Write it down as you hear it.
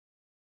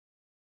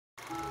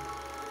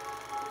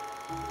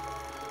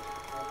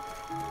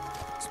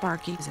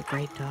Sparky is a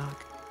great dog,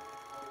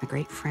 a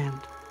great friend.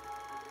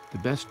 The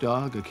best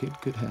dog a kid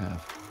could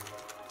have.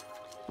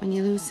 When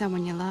you lose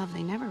someone you love,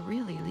 they never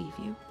really leave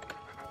you.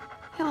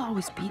 He'll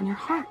always be in your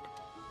heart.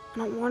 I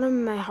don't want him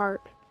in my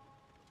heart.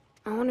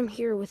 I want him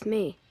here with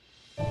me.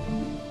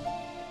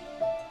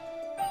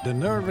 The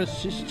nervous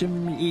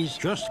system is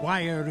just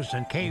wires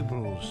and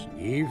cables.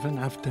 Even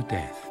after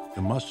death,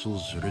 the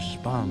muscles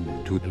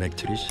respond to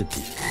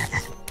electricity.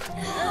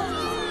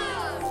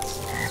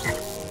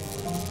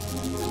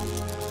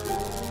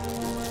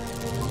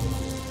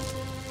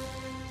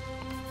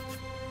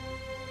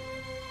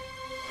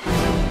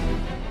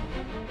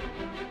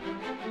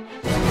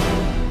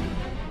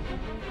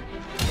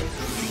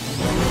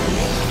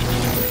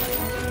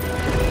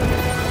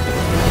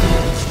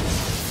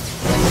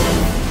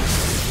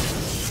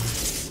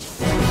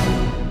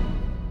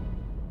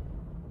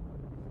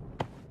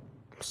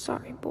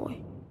 Sorry,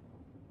 boy.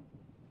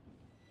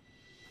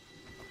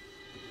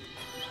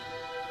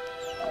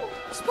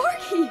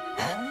 Sparky!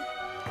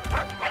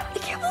 I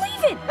can't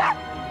believe it!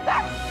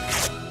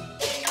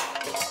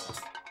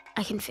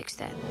 I can fix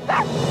that.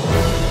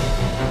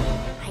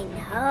 I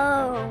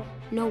know.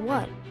 Know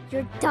what?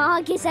 Your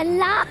dog is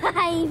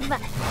alive!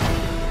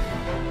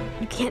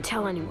 You can't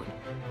tell anyone.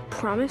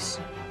 Promise?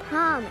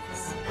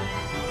 Promise.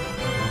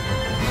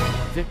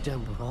 Victor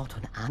brought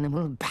an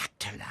animal back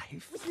to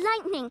life. With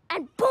lightning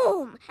and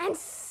boom and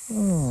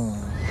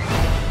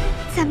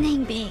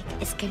something big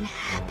is gonna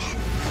happen.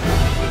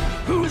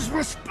 Who's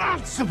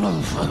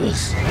responsible for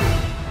this?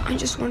 I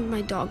just wanted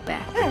my dog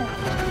back.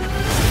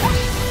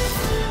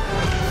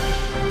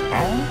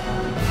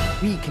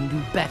 We can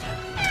do better.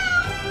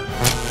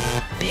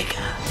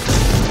 Bigger.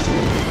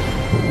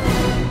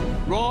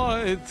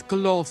 Rise,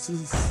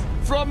 Colossus,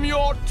 from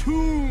your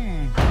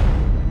tomb!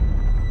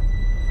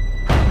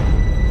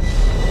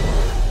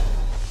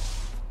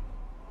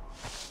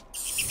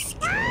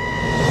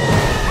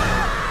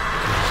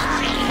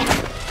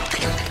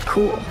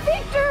 Cool.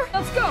 Victor!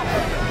 Let's go!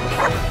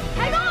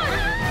 Hang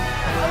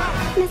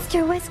on!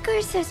 Mr.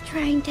 Whiskers is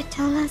trying to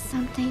tell us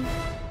something.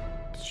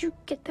 Did you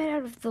get that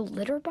out of the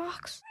litter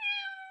box?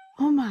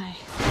 Oh my.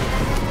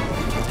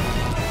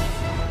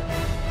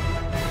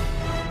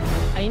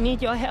 I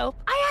need your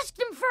help. I asked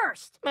him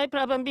first! My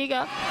problem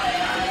bigger.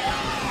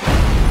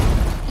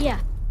 Yeah,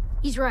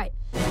 he's right.